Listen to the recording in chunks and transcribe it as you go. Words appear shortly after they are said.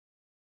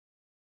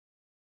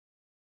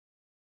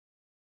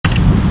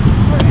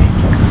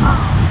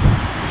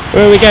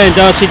Where are we going,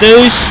 Darcy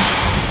Doos?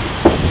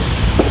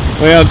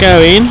 We are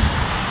going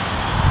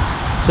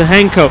to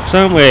Hancocks,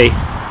 aren't we?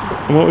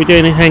 And what are we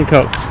doing in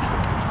Hancocks?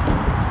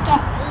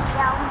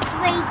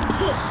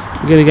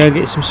 We're going to go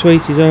get some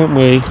sweeties, aren't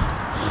we?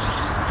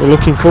 We're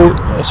looking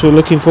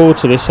forward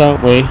to this,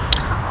 aren't we?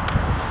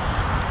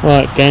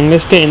 Right, gang,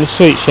 let's get in the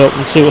sweet shop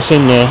and see what's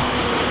in there.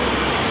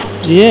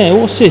 Yeah,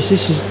 what's this?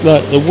 This is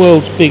like the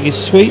world's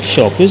biggest sweet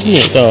shop, isn't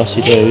it,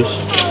 Darcy Doos?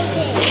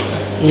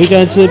 Are we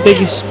going to the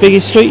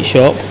biggest sweet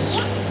shop?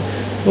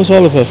 What's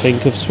Oliver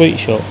think of sweet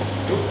shop?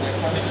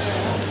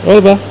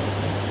 Oliver,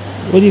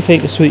 what do you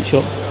think of sweet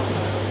shop?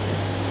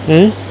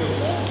 Eh?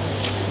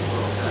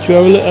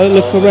 Should we have a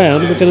look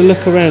around? We're going to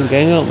look around,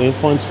 gang, aren't we? And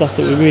find stuff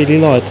that we really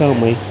like,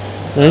 aren't we?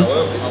 Eh?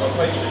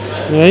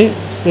 Right?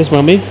 There's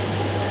Mummy.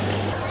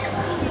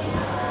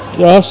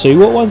 Darcy,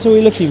 what ones are we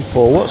looking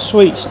for? What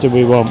sweets do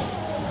we want?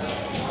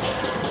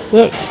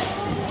 Look.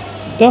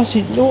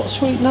 Darcy, what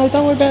sweet? No,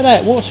 don't worry about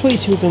that. What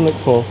sweets are we going to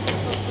look for?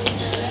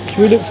 Should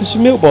we look for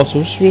some milk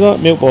bottles? We like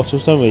milk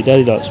bottles, don't we?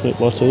 Daddy likes milk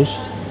bottles.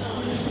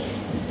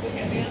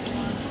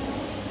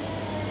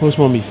 What's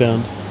Mummy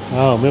found?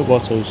 Oh, milk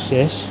bottles,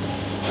 yes.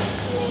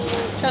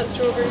 Giant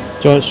strawberries.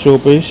 Giant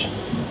strawberries.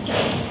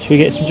 Should we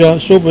get some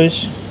giant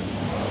strawberries?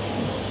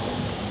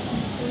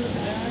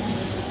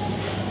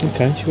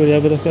 Okay, should we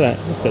have a look at that?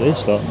 Look at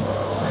this lot.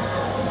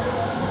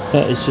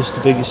 That is just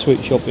the biggest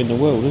sweet shop in the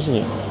world, isn't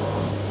it?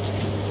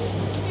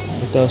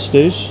 It does,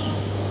 Stews.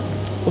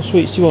 What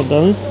sweets do you want,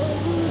 darling?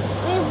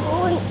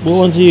 What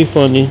ones are you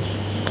finding?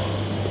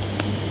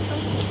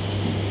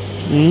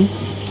 You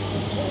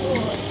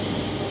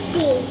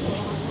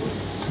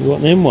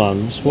want them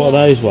ones? What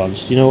are those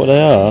ones? Do you know what they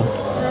are?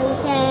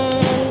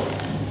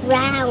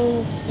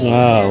 Round.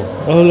 Wow.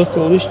 Oh, look at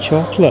all this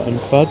chocolate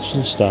and fudge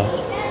and stuff.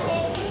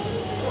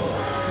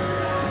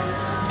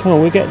 Come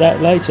on, we'll get that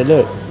later.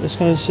 Look, let's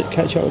go and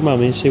catch up with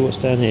Mummy and see what's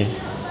down here.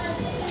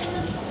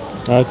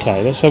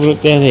 Okay, let's have a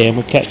look down here and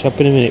we'll catch up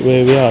in a minute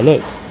where we are.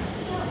 Look.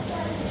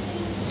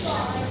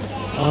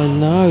 I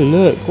know,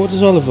 look. What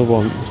does Oliver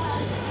want?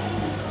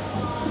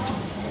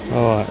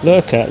 Alright,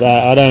 look at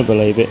that. I don't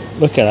believe it.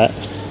 Look at that.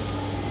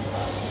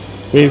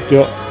 We've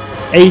got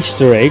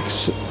Easter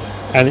eggs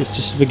and it's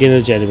just the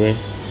beginning of January.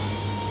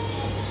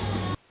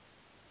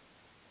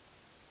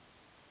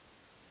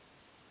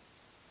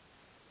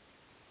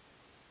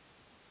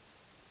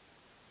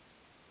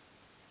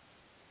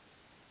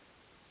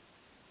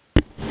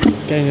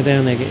 Going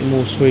down there getting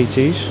more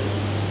sweeties.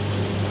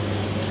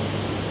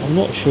 I'm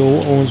not sure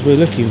what ones we're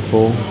looking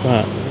for,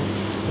 but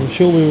I'm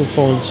sure we will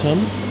find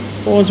some.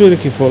 What ones are we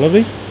looking for,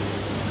 lovey?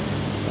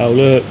 Oh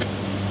look,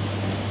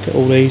 look at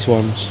all these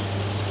ones.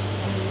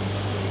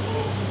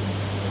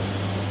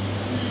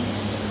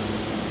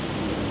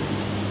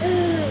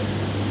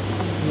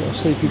 Got a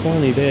sleepy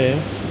bunny there.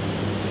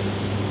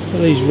 Look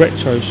at these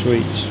retro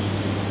sweets.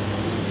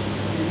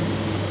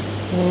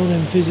 Oh,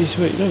 them fizzy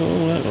sweets. Look at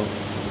all that lot.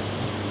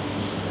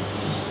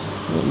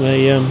 Look at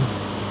the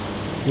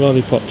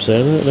lollipops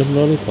there. Look at them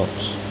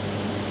lollipops.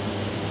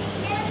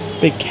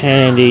 Big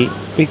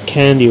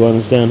candy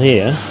ones down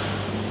here.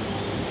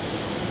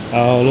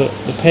 Oh look,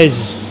 the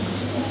Pez.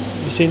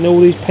 You seen all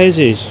these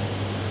Pez's?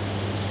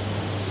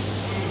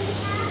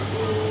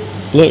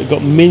 Look, we've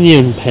got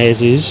Minion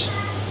Pez's.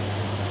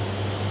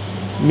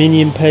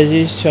 Minion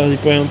Pez's, Charlie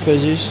Brown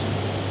Pez's.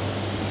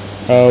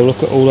 Oh,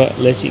 look at all that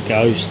Let It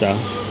Go stuff.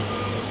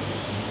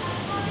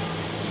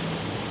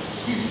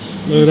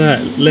 Look at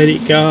that, Let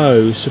It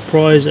Go,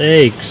 surprise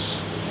eggs.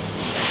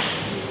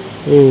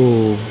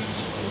 Oh,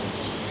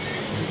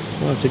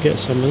 I'll have to get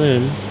some of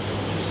them.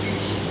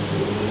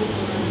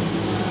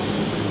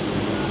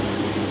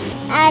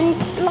 And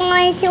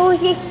dry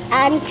sauces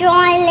and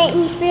dry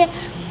liquid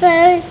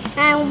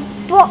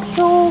and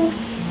bottles.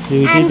 Yeah,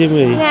 we did, didn't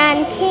we?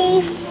 And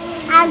teeth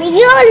and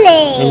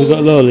lollies. And we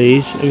got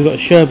lollies and we got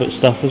sherbet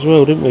stuff as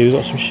well, didn't we? We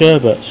got some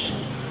sherbets.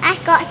 I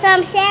got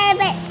some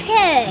sherbet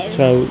too.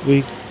 So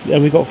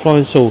we got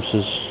flying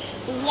saucers.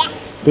 Yeah.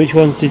 Which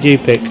ones did you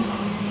pick?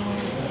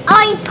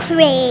 Ice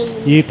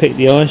cream. You picked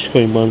the ice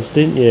cream ones,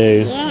 didn't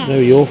you? Yeah. They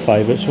were your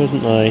favourites,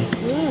 wasn't they?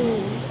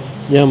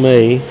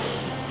 Yummy.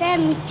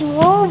 Some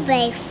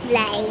strawberry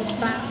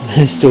flavour.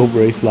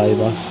 Strawberry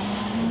flavour.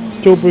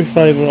 Strawberry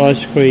flavour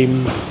ice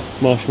cream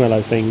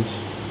marshmallow things.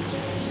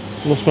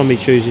 What's Mummy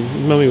choosing?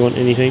 Does Mummy want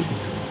anything?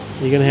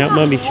 Are you going to help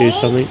Mummy choose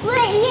something? What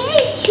are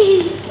you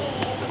choosing?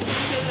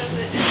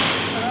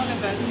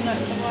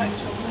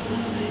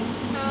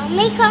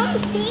 We can't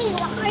see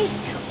white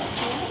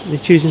chocolate. You're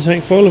choosing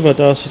something for Oliver,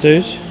 Darcy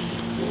Doos?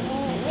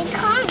 We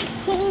can't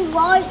see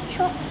white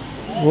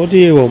chocolate. What do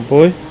you want,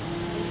 boy?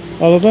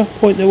 Oliver,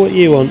 point to what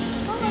you want.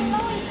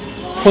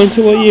 Point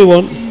to what you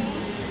want.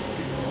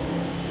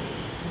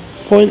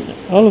 Point,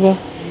 Oliver.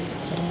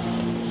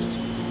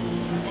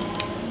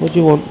 What do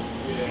you want?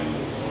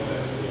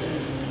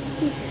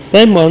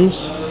 Them ones?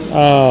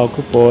 Oh,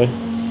 good boy.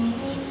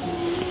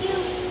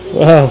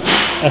 Well,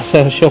 that's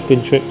our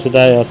shopping trip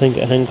today, I think,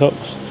 at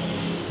Hancocks.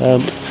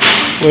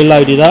 We're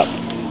loaded up.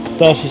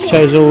 Darcy's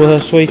chose all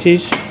her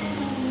sweeties.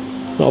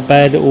 Not a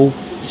bad little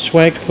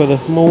swag for the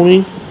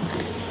morning.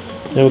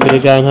 Then we're going to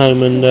go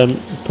home and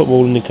put them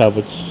all in the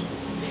cupboards.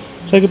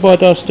 Say goodbye,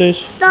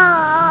 Dusties. Bye.